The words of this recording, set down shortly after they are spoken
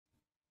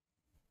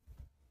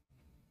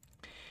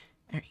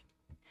Ar-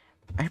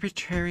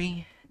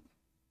 Arbitrary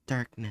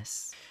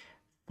darkness.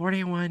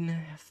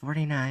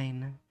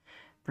 4149.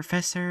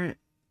 Professor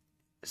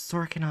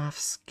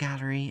Sorokinoff's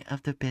Gallery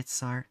of the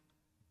Bits Art.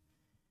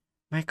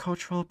 My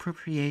cultural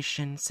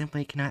appropriation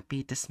simply cannot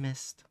be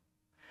dismissed.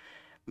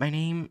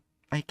 My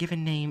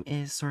given name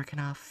is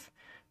Sorokinoff,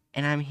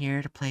 and I'm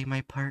here to play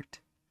my part.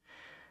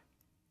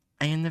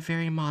 I am the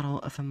very model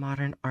of a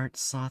modern art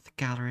sloth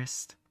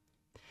gallerist.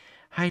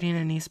 Hiding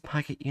in these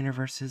pocket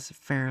universes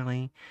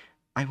fairly,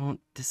 I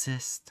won't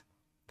desist.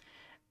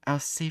 I'll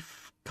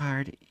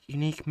safeguard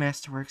unique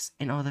masterworks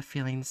and all the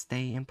feelings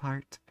they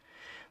impart.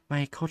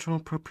 My cultural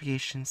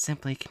appropriation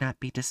simply cannot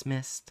be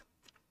dismissed.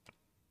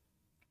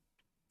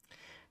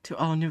 To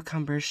all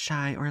newcomers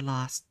shy or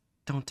lost,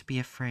 don't be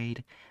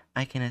afraid,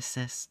 I can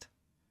assist.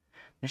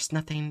 There's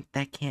nothing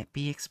that can't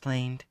be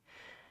explained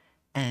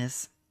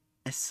as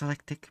a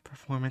selected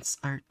performance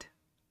art.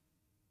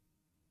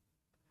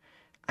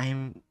 I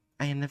am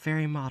the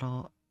very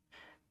model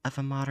of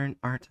a modern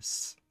art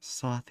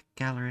sloth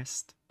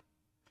gallerist.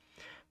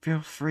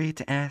 Feel free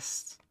to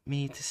ask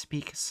me to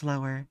speak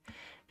slower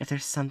if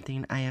there's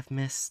something I have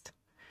missed,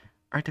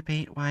 or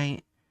debate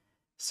why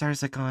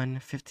Sarzagon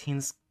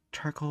 15's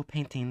charcoal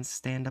paintings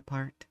stand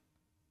apart.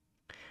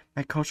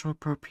 My cultural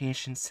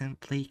appropriation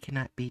simply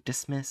cannot be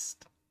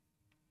dismissed.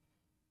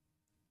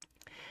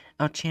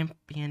 I'll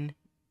champion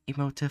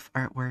emotive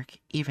artwork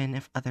even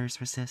if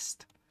others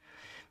resist.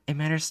 It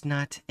matters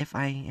not if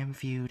I am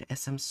viewed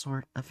as some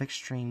sort of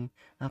extreme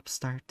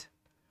upstart.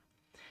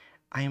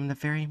 I am the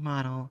very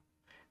model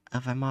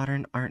of a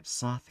modern art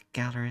sloth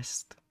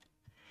gallerist.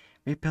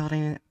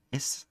 Rebuilding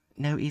is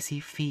no easy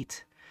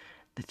feat.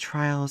 The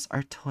trials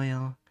are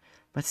toil,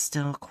 but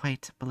still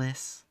quite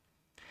bliss.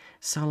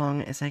 So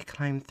long as I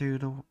climb through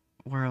the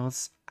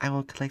worlds, I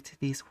will collect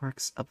these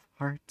works of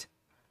art.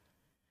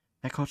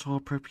 My cultural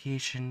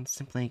appropriation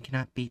simply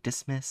cannot be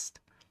dismissed.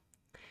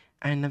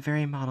 I am the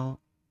very model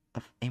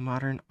of a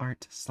modern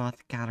art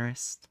sloth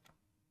gallerist.